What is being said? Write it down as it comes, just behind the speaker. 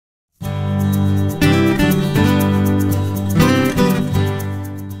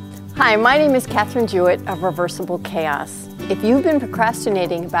Hi, my name is Catherine Jewett of Reversible Chaos. If you've been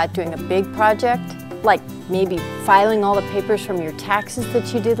procrastinating about doing a big project, like maybe filing all the papers from your taxes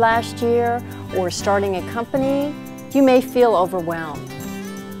that you did last year or starting a company, you may feel overwhelmed.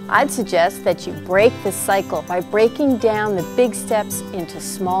 I'd suggest that you break the cycle by breaking down the big steps into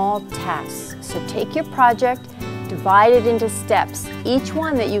small tasks. So take your project, divide it into steps, each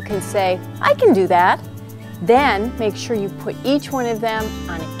one that you can say, I can do that. Then make sure you put each one of them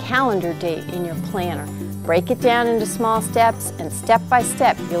on a calendar date in your planner. Break it down into small steps, and step by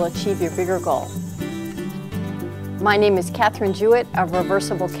step you'll achieve your bigger goal. My name is Catherine Jewett of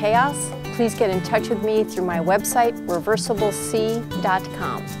Reversible Chaos. Please get in touch with me through my website,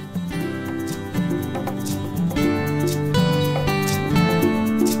 reversiblec.com.